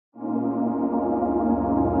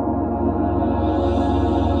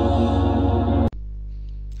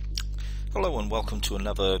and welcome to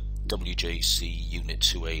another WJEC Unit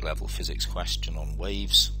 2A level physics question on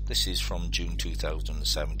waves. This is from June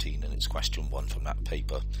 2017 and it's question 1 from that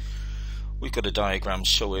paper. We've got a diagram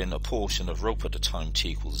showing a portion of rope at a time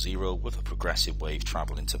t equals 0 with a progressive wave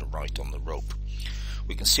travelling to the right on the rope.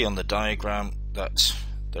 We can see on the diagram that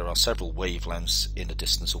there are several wavelengths in a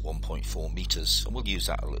distance of 1.4 meters, and we'll use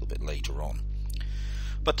that a little bit later on.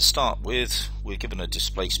 But to start with, we're given a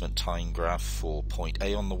displacement time graph for point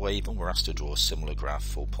A on the wave, and we're asked to draw a similar graph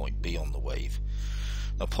for point B on the wave.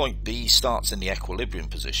 Now point B starts in the equilibrium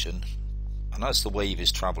position, and as the wave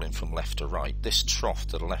is travelling from left to right, this trough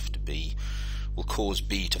to the left of B will cause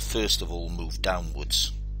B to first of all move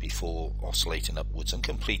downwards before oscillating upwards and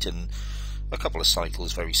completing a couple of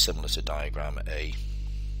cycles very similar to diagram A.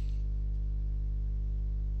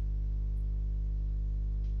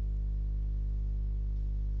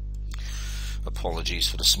 Apologies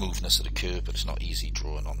for the smoothness of the curve, but it's not easy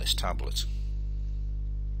drawing on this tablet.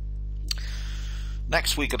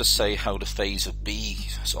 Next we've got to say how the phase of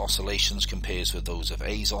B's oscillations compares with those of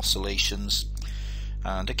A's oscillations.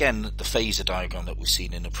 And again, the phasor diagram that we've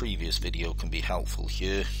seen in the previous video can be helpful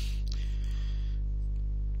here.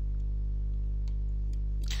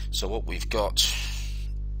 So what we've got,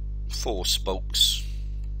 4 spokes.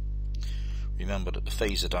 Remember that the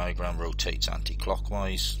phasor diagram rotates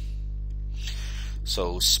anti-clockwise.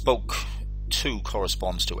 So spoke 2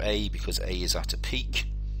 corresponds to A because A is at a peak.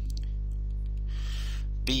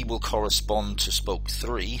 B will correspond to spoke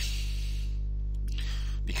 3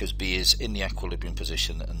 because B is in the equilibrium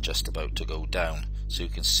position and just about to go down. So you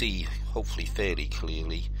can see, hopefully fairly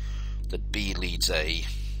clearly, that B leads A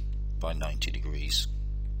by 90 degrees.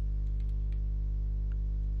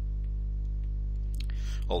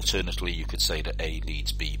 Alternatively, you could say that A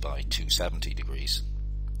leads B by 270 degrees.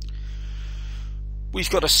 We've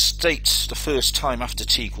got to state the first time after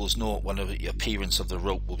t equals 0 when the appearance of the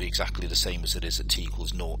rope will be exactly the same as it is at t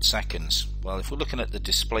equals 0 seconds. Well, if we're looking at the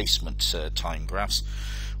displacement time graphs,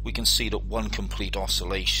 we can see that one complete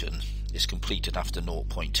oscillation is completed after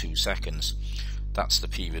 0.2 seconds. That's the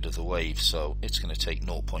period of the wave, so it's going to take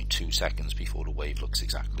 0.2 seconds before the wave looks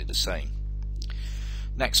exactly the same.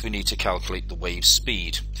 Next we need to calculate the wave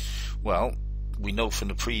speed. Well, we know from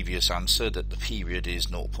the previous answer that the period is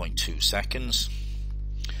 0.2 seconds.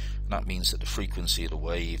 That means that the frequency of the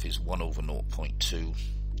wave is 1 over 0.2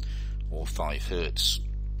 or 5 Hertz.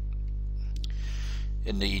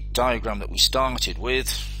 In the diagram that we started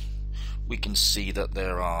with, we can see that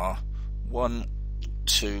there are 1,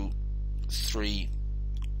 2,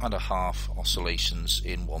 3.5 oscillations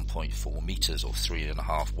in 1.4 meters, or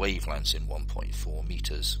 3.5 wavelengths in 1.4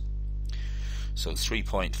 meters. So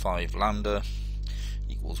 3.5 lambda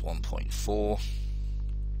equals 1.4.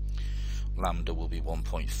 Lambda will be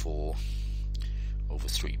 1.4 over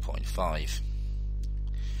 3.5.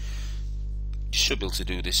 You should be able to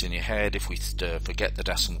do this in your head. If we forget the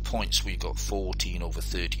decimal points, we've got 14 over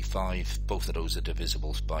 35. Both of those are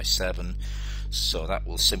divisible by 7, so that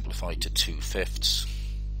will simplify to 2/5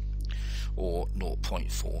 or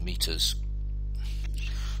 0.4 meters.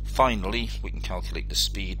 Finally, we can calculate the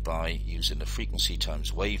speed by using the frequency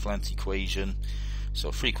times wavelength equation. So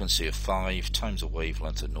a frequency of 5 times a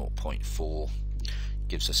wavelength of 0.4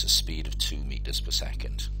 gives us a speed of 2 meters per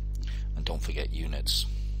second. And don't forget units.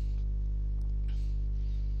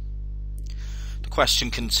 The question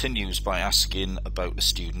continues by asking about the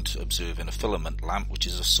student observing a filament lamp, which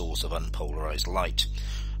is a source of unpolarized light.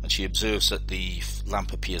 And she observes that the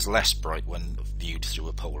lamp appears less bright when viewed through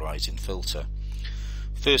a polarizing filter.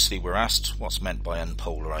 Firstly, we're asked what's meant by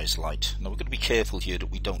unpolarized light. Now we're going to be careful here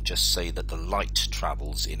that we don't just say that the light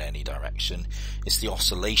travels in any direction. It's the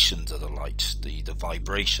oscillations of the light, the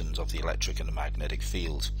vibrations of the electric and the magnetic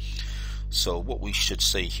field. So what we should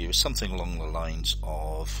say here is something along the lines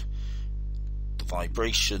of the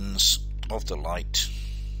vibrations of the light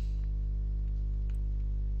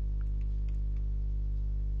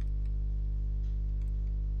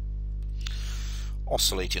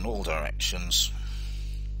oscillate in all directions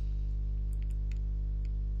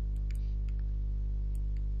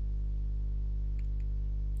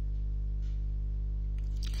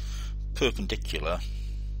perpendicular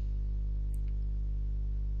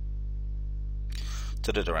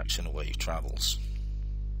to the direction the wave travels.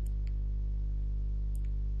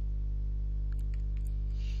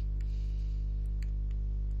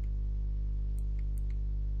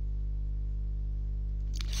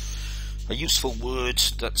 A useful word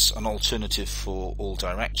that's an alternative for all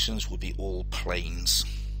directions would be all planes.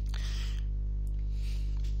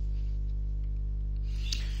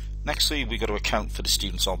 Nextly, we've got to account for the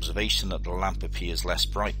student's observation that the lamp appears less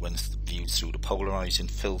bright when viewed through the polarizing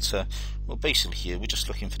filter. Well, basically here we're just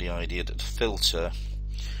looking for the idea that the filter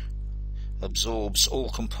absorbs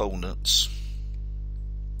all components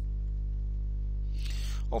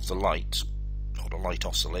of the light, or the light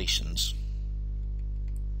oscillations,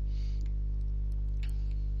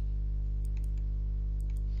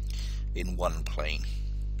 in one plane.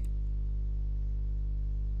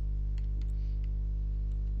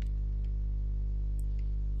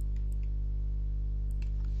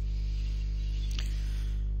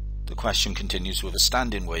 The question continues with a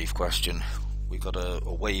standing wave question. We've got a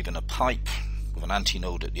wave in a pipe with an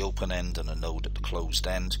antinode at the open end and a node at the closed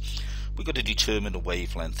end. We've got to determine the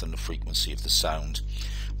wavelength and the frequency of the sound.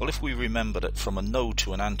 Well, if we remember that from a node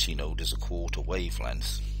to an antinode is a quarter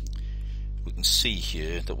wavelength, we can see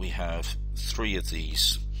here that we have 3 of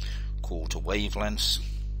these quarter wavelengths,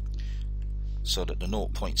 so that the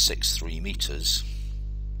 0.63 meters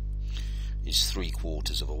is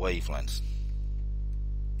 3/4 of a wavelength.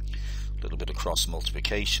 A little bit of cross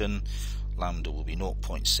multiplication. Lambda will be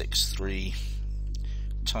 0.63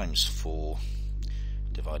 times 4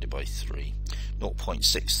 divided by 3.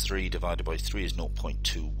 0.63 divided by 3 is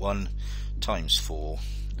 0.21 times 4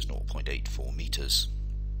 is 0.84 meters.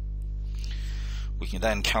 We can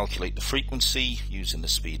then calculate the frequency using the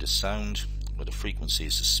speed of sound, where the frequency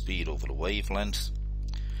is the speed over the wavelength,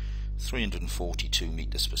 342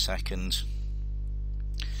 meters per second,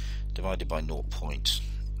 divided by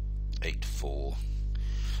 0.84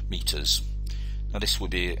 meters. Now this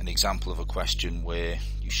would be an example of a question where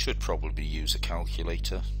you should probably use a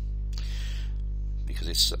calculator, because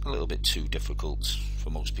it's a little bit too difficult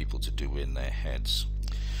for most people to do in their heads.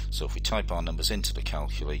 So if we type our numbers into the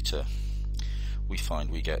calculator, we find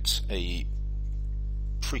we get a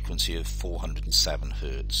frequency of 407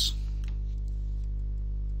 Hertz.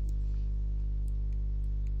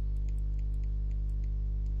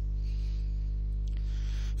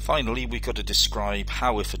 Finally, we've got to describe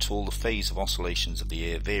how, if at all, the phase of oscillations of the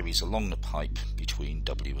air varies along the pipe between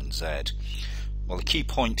W and Z. Well, the key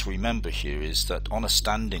point to remember here is that on a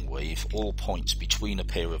standing wave, all points between a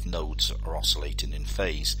pair of nodes are oscillating in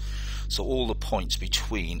phase. So all the points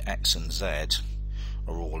between X and Z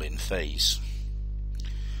are all in phase.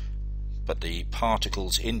 But the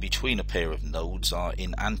particles in between a pair of nodes are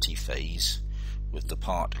in antiphase with the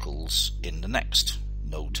particles in the next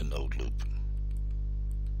node-to-node loop.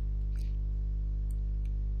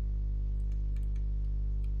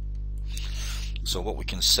 So what we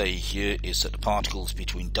can say here is that the particles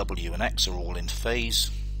between W and X are all in phase,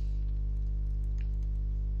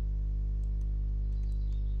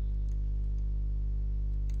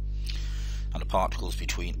 and the particles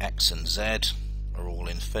between X and Z are all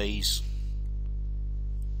in phase,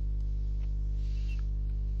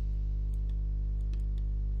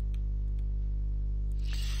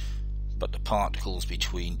 but the particles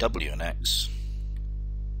between W and X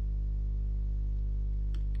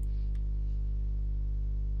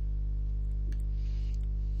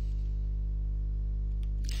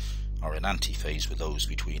are in antiphase with those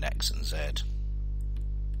between X and Z.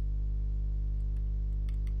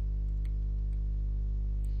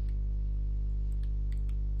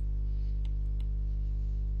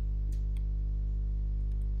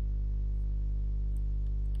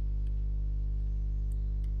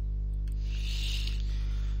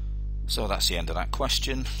 So that's the end of that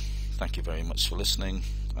question. Thank you very much for listening,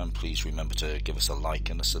 and please remember to give us a like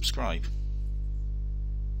and a subscribe.